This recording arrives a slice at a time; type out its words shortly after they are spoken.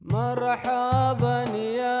مرحبا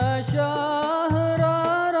يا شهر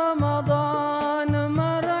رمضان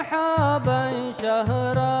مرحبا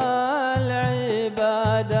شهر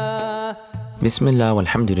العبادة. Bismillah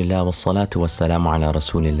walhamdulillah wassalatu wassalamu ala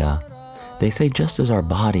rasulillah. They say just as our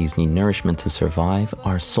bodies need nourishment to survive,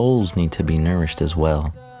 our souls need to be nourished as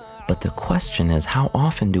well. But the question is, how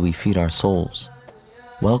often do we feed our souls?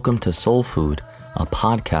 Welcome to Soul Food, a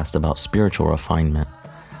podcast about spiritual refinement.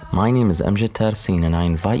 My name is Amjad Tarsin, and I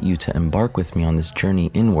invite you to embark with me on this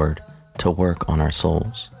journey inward to work on our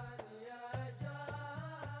souls.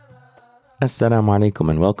 Assalamu alaikum,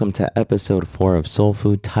 and welcome to episode 4 of Soul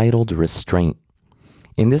Food, titled Restraint.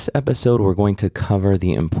 In this episode, we're going to cover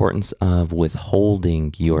the importance of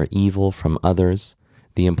withholding your evil from others,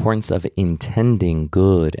 the importance of intending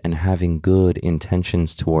good and having good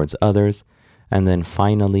intentions towards others, and then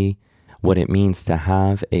finally, what it means to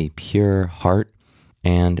have a pure heart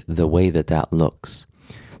and the way that that looks.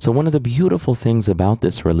 So one of the beautiful things about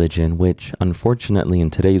this religion, which unfortunately in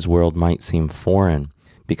today's world might seem foreign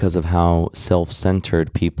because of how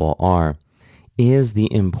self-centered people are, is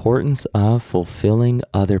the importance of fulfilling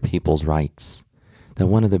other people's rights. That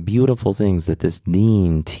one of the beautiful things that this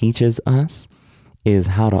deen teaches us is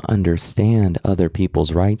how to understand other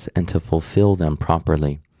people's rights and to fulfill them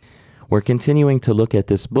properly. We're continuing to look at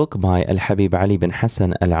this book by Al-Habib Ali bin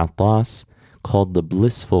Hassan Al-Attas called The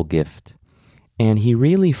Blissful Gift. And he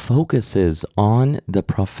really focuses on the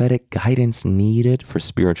prophetic guidance needed for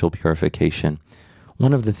spiritual purification.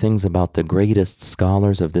 One of the things about the greatest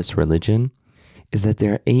scholars of this religion is that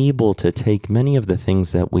they're able to take many of the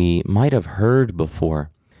things that we might have heard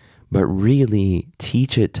before, but really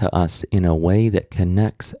teach it to us in a way that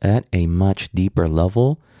connects at a much deeper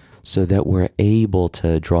level so that we're able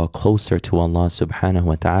to draw closer to Allah subhanahu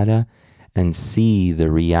wa ta'ala and see the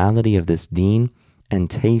reality of this deen and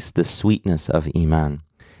taste the sweetness of Iman.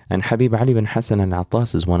 And Habib Ali bin Hassan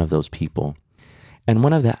Al-Attas is one of those people. And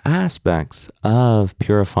one of the aspects of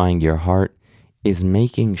purifying your heart is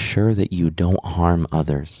making sure that you don't harm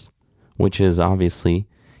others, which is obviously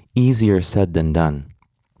easier said than done.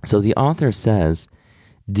 So the author says,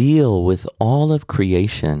 deal with all of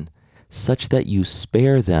creation such that you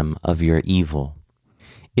spare them of your evil.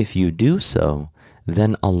 If you do so,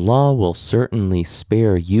 then Allah will certainly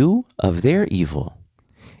spare you of their evil.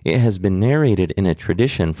 It has been narrated in a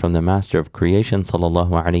tradition from the Master of Creation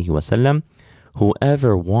sallallahu alaihi wasallam,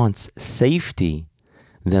 whoever wants safety,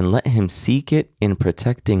 then let him seek it in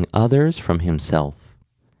protecting others from himself.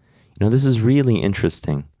 You know, this is really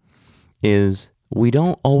interesting, is we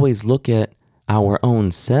don't always look at our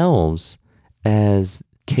own selves as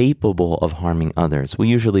capable of harming others. We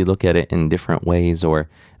usually look at it in different ways, or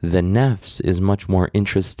the nafs is much more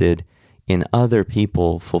interested in other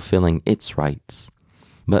people fulfilling its rights.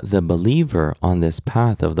 But the believer on this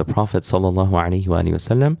path of the Prophet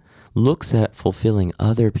ﷺ looks at fulfilling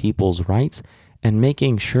other people's rights and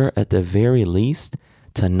making sure at the very least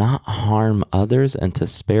to not harm others and to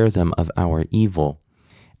spare them of our evil.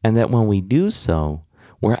 And that when we do so,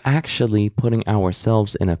 we're actually putting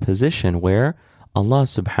ourselves in a position where Allah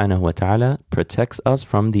subhanahu wa ta'ala protects us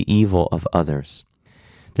from the evil of others.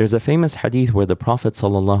 There's a famous hadith where the Prophet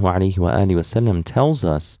sallallahu alaihi wasallam tells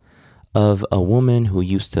us of a woman who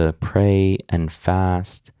used to pray and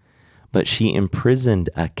fast, but she imprisoned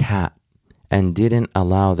a cat and didn't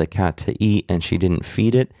allow the cat to eat, and she didn't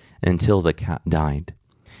feed it until the cat died.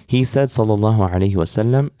 He said sallallahu alaihi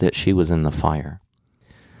wasallam that she was in the fire.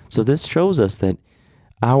 So this shows us that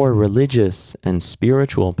our religious and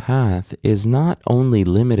spiritual path is not only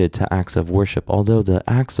limited to acts of worship, although the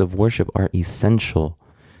acts of worship are essential.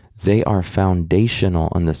 They are foundational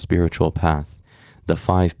on the spiritual path. The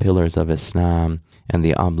 5 pillars of Islam and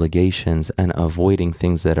the obligations and avoiding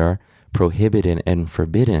things that are prohibited and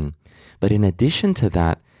forbidden. But in addition to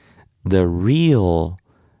that, the real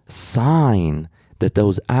sign that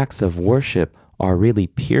those acts of worship are really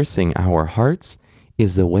piercing our hearts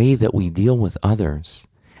is the way that we deal with others,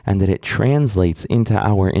 and that it translates into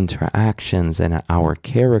our interactions and our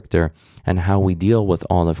character and how we deal with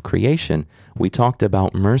all of creation. We talked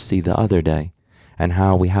about mercy the other day and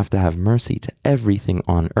how we have to have mercy to everything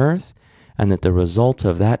on earth, and that the result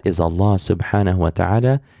of that is Allah subhanahu wa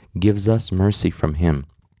ta'ala gives us mercy from Him.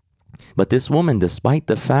 But this woman, despite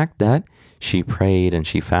the fact that she prayed and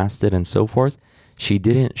she fasted and so forth, she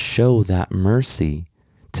didn't show that mercy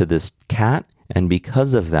to this cat, and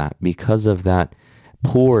because of that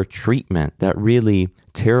poor treatment, that really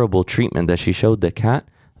terrible treatment that she showed the cat,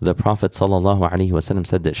 the Prophet ﷺ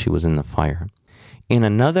said that she was in the fire. In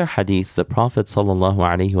another hadith, the Prophet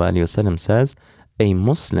ﷺ says, a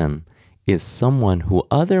Muslim is someone who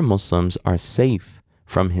other Muslims are safe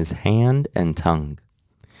from his hand and tongue.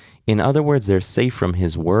 In other words, they're safe from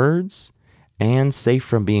his words and safe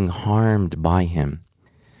from being harmed by him.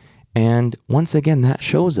 And once again, that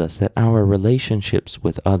shows us that our relationships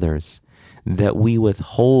with others, that we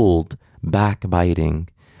withhold backbiting,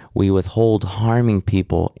 we withhold harming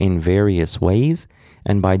people in various ways,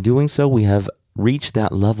 and by doing so, we have reached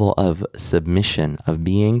that level of submission, of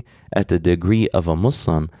being at the degree of a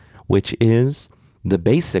Muslim, which is the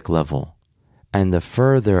basic level. And the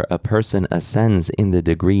further a person ascends in the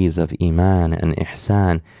degrees of Iman and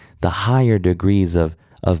Ihsan, the higher degrees of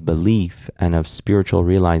belief and of spiritual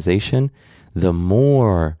realization, the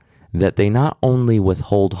more that they not only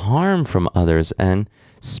withhold harm from others and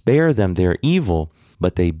spare them their evil,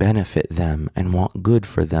 but they benefit them and want good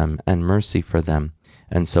for them and mercy for them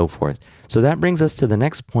and so forth. So that brings us to the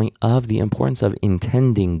next point of the importance of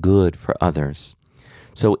intending good for others.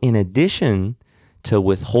 So in addition to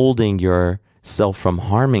withholding yourself from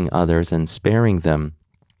harming others and sparing them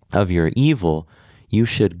of your evil, you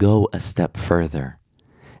should go a step further.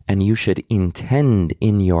 And you should intend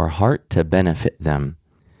in your heart to benefit them.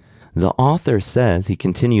 The author says, he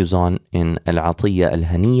continues on in Al-Atiyya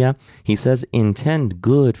Al-Haniyya, he says, intend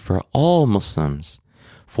good for all Muslims,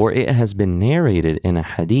 for it has been narrated in a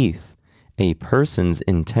hadith, a person's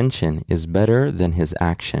intention is better than his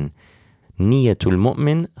action. Niyatul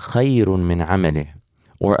mu'min khayrun min amalih,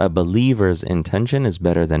 or a believer's intention is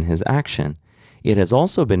better than his action. It has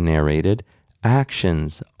also been narrated,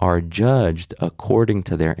 actions are judged according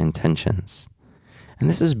to their intentions. And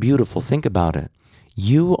this is beautiful. Think about it.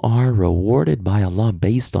 You are rewarded by Allah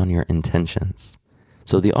based on your intentions.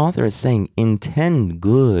 So the author is saying, intend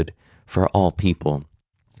good for all people.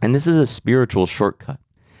 And this is a spiritual shortcut.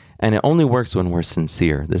 And it only works when we're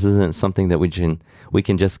sincere. This isn't something that we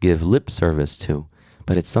can just give lip service to,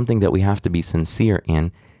 but it's something that we have to be sincere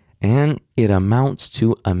in. And it amounts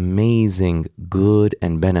to amazing good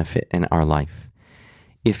and benefit in our life.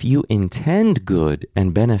 If you intend good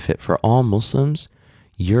and benefit for all Muslims,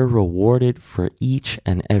 you're rewarded for each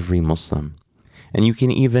and every Muslim. And you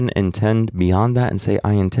can even intend beyond that and say,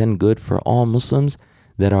 I intend good for all Muslims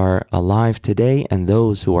that are alive today and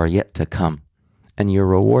those who are yet to come. And you're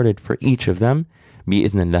rewarded for each of them,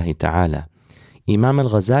 bi'idhnillahi ta'ala. Imam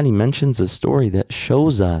al-Ghazali mentions a story that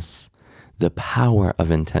shows us the power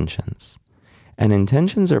of intentions. And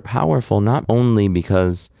intentions are powerful not only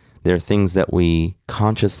because they're things that we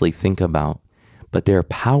consciously think about, but they're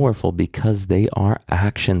powerful because they are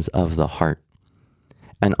actions of the heart.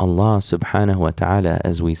 And Allah subhanahu wa ta'ala,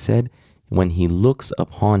 as we said, when He looks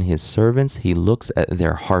upon His servants, He looks at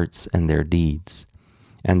their hearts and their deeds,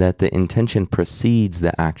 and that the intention precedes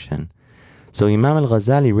the action. So Imam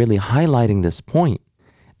al-Ghazali really highlighting this point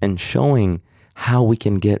and showing how we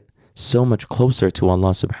can get so much closer to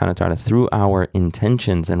Allah subhanahu wa ta'ala through our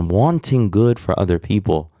intentions and wanting good for other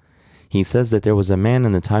people. He says that there was a man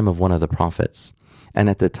in the time of one of the prophets, and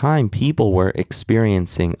at the time people were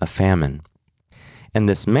experiencing a famine. And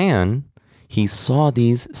this man, he saw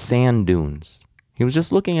these sand dunes. He was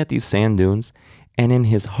just looking at these sand dunes, and in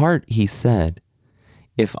his heart he said,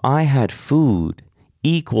 if I had food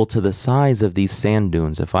equal to the size of these sand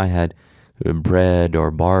dunes, if I had bread or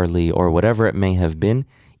barley or whatever it may have been,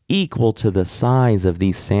 equal to the size of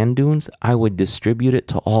these sand dunes, I would distribute it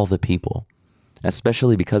to all the people,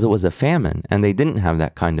 especially because it was a famine and they didn't have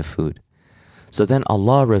that kind of food. So then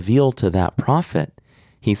Allah revealed to that prophet,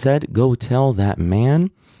 He said, go tell that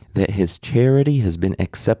man that his charity has been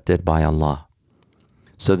accepted by Allah.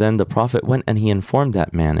 So then the prophet went and he informed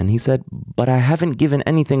that man and he said, but I haven't given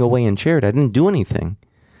anything away in charity. I didn't do anything.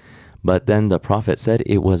 But then the prophet said,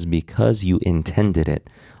 it was because you intended it.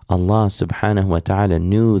 Allah subhanahu wa ta'ala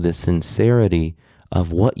knew the sincerity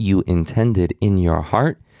of what you intended in your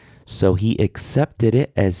heart, so He accepted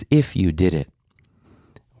it as if you did it,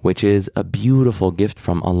 which is a beautiful gift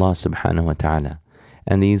from Allah subhanahu wa ta'ala.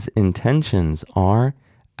 And these intentions are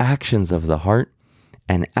actions of the heart,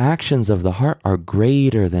 and actions of the heart are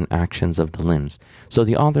greater than actions of the limbs. So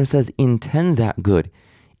the author says, intend that good.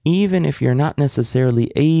 Even if you're not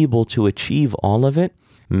necessarily able to achieve all of it,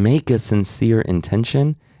 make a sincere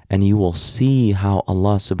intention, and you will see how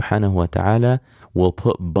Allah subhanahu wa ta'ala will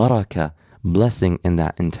put barakah, blessing in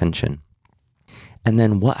that intention. And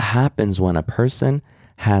then what happens when a person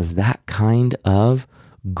has that kind of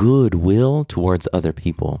goodwill towards other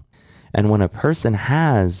people? And when a person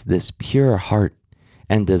has this pure heart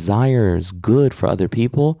and desires good for other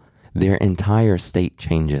people, their entire state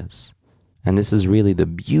changes. And this is really the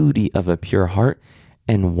beauty of a pure heart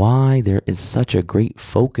and why there is such a great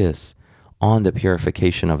focus on the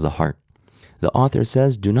purification of the heart. The author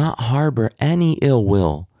says, do not harbor any ill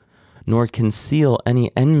will, nor conceal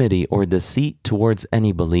any enmity or deceit towards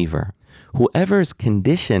any believer. Whoever's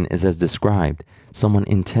condition is as described, someone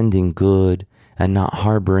intending good and not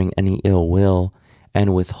harboring any ill will,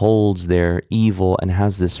 and withholds their evil and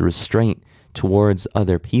has this restraint towards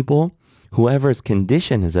other people, whoever's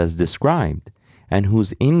condition is as described, and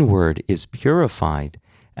whose inward is purified,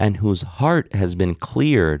 and whose heart has been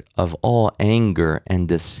cleared of all anger and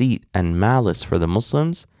deceit and malice for the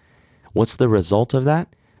Muslims, what's the result of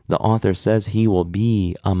that? The author says he will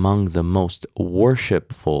be among the most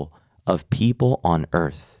worshipful of people on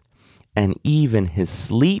earth. And even his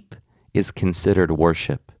sleep is considered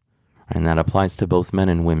worship. And that applies to both men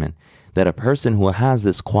and women. That a person who has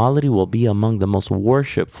this quality will be among the most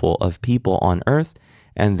worshipful of people on earth,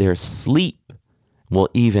 and their sleep will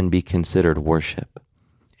even be considered worship.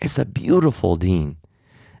 It's a beautiful deen.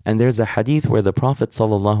 And there's a hadith where the Prophet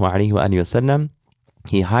ﷺ,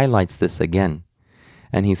 he highlights this again.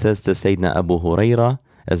 And he says to Sayyidina Abu Hurairah,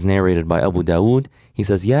 as narrated by Abu Dawood, he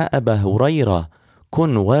says, Ya Aba Hurairah,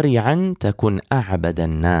 kun wari'an takun a'bad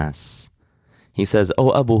an-nas. He says,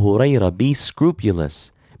 O Abu Hurairah, be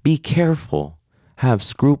scrupulous, be careful, have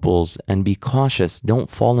scruples and be cautious. Don't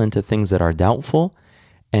fall into things that are doubtful,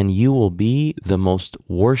 and you will be the most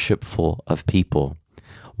worshipful of people.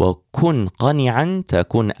 وَكُنْ قَنِعًا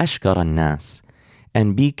تَكُنْ أَشْكَرَ النَّاسِ.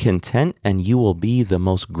 And be content, and you will be the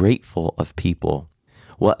most grateful of people.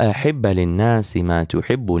 وَأَحِبَّ لِلنَّاسِ مَا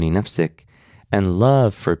تُحِبُّ لِنَفْسِكَ. And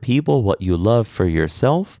love for people what you love for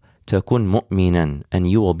yourself. تَكُنْ مُؤْمِنًا. And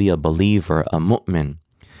you will be a believer, a mu'min.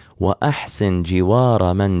 وَأَحْسِنْ جِوَارَ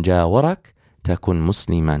مَنْ جَاوَرَكَ تَكُنْ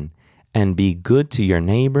مُسْلِمًا. And be good to your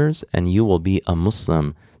neighbors, and you will be a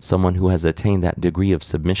Muslim, someone who has attained that degree of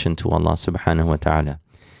submission to Allah subhanahu wa ta'ala.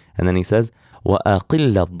 And then he says,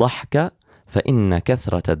 وَأَقِلَّ الضَّحْكَ فَإِنَّ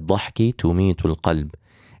كَثْرَةَ الضَّحْكِ تُمِيتُ الْقَلْبِ.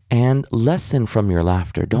 And lessen from your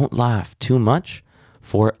laughter. Don't laugh too much,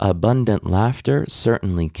 for abundant laughter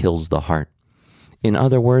certainly kills the heart. In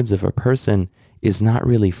other words, if a person is not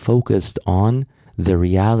really focused on the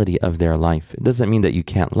reality of their life, it doesn't mean that you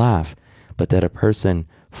can't laugh, but that a person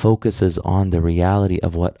focuses on the reality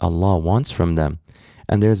of what Allah wants from them.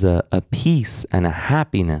 And there's a peace and a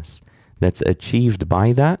happiness that's achieved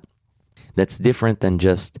by that, that's different than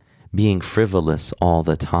just being frivolous all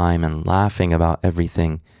the time and laughing about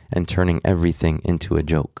everything and turning everything into a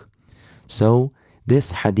joke. So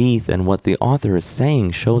this hadith and what the author is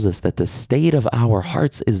saying shows us that the state of our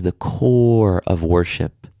hearts is the core of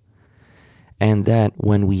worship. And that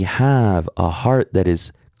when we have a heart that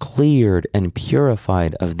is cleared and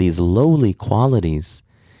purified of these lowly qualities,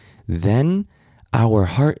 then our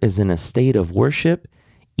heart is in a state of worship,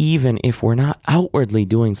 even if we're not outwardly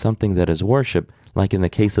doing something that is worship, like in the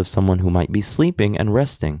case of someone who might be sleeping and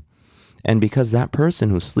resting. And because that person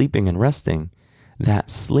who's sleeping and resting, that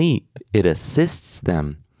sleep, it assists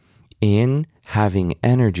them in having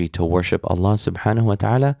energy to worship Allah subhanahu wa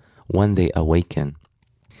ta'ala when they awaken.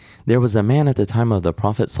 There was a man at the time of the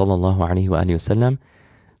Prophet sallallahu alaihi wasallam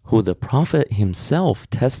who the Prophet himself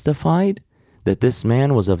testified that this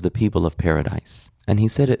man was of the people of paradise. And he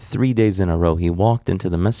said it 3 days in a row. He walked into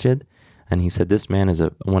the masjid and he said, this man is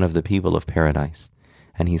one of the people of paradise.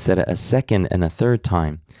 And he said it a second and a third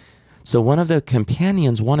time. So one of the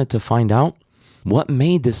companions wanted to find out what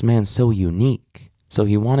made this man so unique. So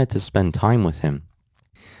he wanted to spend time with him.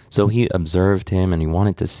 So he observed him and he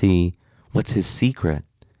wanted to see what's his secret.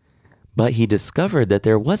 But he discovered that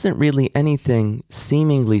there wasn't really anything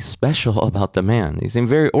seemingly special about the man. He seemed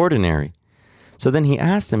very ordinary. So then he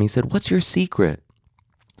asked him, he said, what's your secret?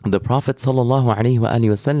 The Prophet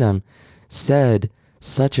ﷺ said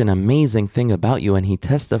such an amazing thing about you, and he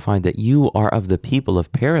testified that you are of the people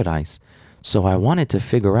of paradise. So I wanted to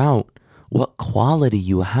figure out what quality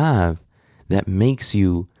you have that makes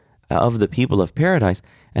you of the people of paradise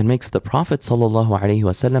and makes the Prophet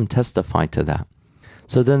ﷺ testify to that.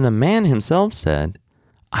 So then the man himself said,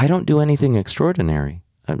 I don't do anything extraordinary.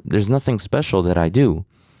 There's nothing special that I do.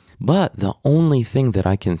 But the only thing that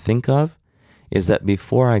I can think of is that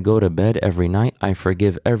before I go to bed every night, I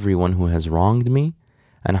forgive everyone who has wronged me,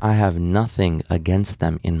 and I have nothing against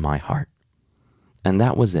them in my heart. And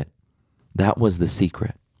that was it. That was the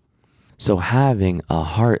secret. So having a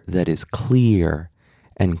heart that is clear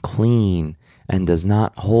and clean and does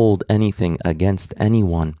not hold anything against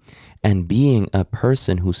anyone, and being a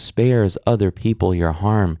person who spares other people your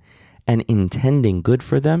harm and intending good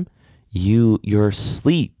for them, your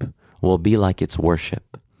sleep will be like its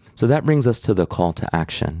worship. So that brings us to the call to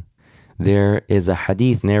action. There is a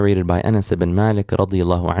hadith narrated by Anas ibn Malik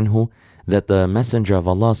radiyallahu anhu that the Messenger of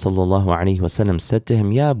Allah sallallahu alayhi wasallam said to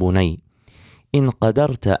him, Ya bunay, إن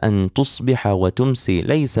قدرت أن تصبح وتمسي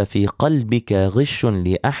ليس في قلبك غش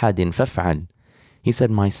لأحد فافعل. He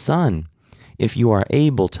said, my son, if you are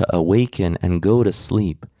able to awaken and go to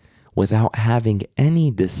sleep without having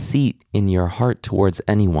any deceit in your heart towards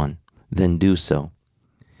anyone, then do so.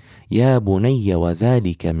 يا بني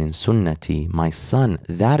وذلك من سنتي. My son,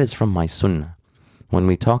 that is from my sunnah. When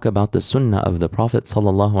we talk about the sunnah of the Prophet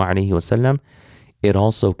sallallahu alaihi wasallam, it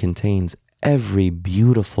also contains every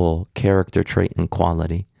beautiful character trait and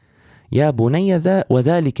quality. يا بني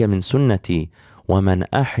وذلك من سنتي ومن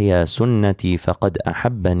أحيا سنتي فقد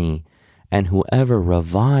أحبني. And whoever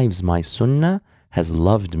revives my sunnah has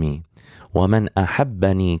loved me. ومن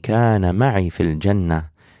أحبني كان معي في الجنة.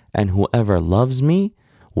 And whoever loves me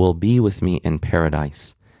will be with me in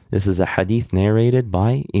paradise. This is a hadith narrated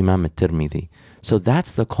by Imam al-Tirmidhi. So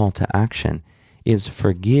that's the call to action, is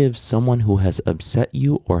forgive someone who has upset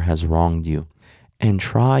you or has wronged you. And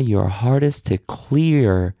try your hardest to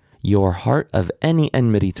clear your heart of any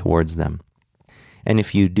enmity towards them. And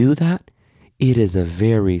if you do that, it is a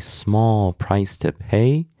very small price to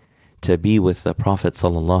pay to be with the Prophet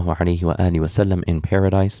sallallahu alaihi wasallam in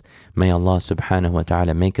paradise. May Allah subhanahu wa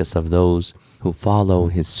ta'ala make us of those who follow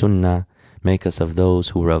his sunnah, make us of those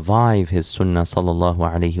who revive his sunnah sallallahu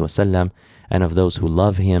alaihi wasallam, and of those who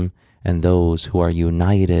love him and those who are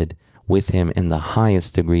united with him in the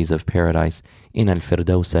highest degrees of paradise in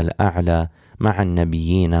al-firdaus al-a'la مع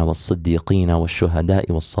النبيين والصديقين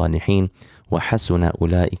والشهداء والصالحين وحسن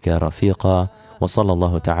أولئك رفيقا وصلى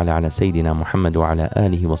الله تعالى على سيدنا محمد وعلى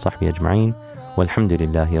آله وصحبه أجمعين والحمد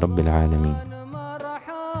لله رب العالمين.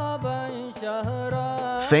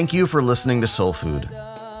 Thank you for listening to Soul Food.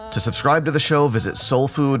 To subscribe to the show, visit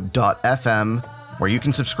soulfood.fm, where you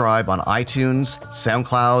can subscribe on iTunes,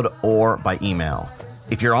 SoundCloud, or by email.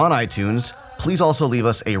 If you're on iTunes, please also leave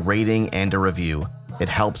us a rating and a review. It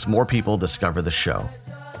helps more people discover the show.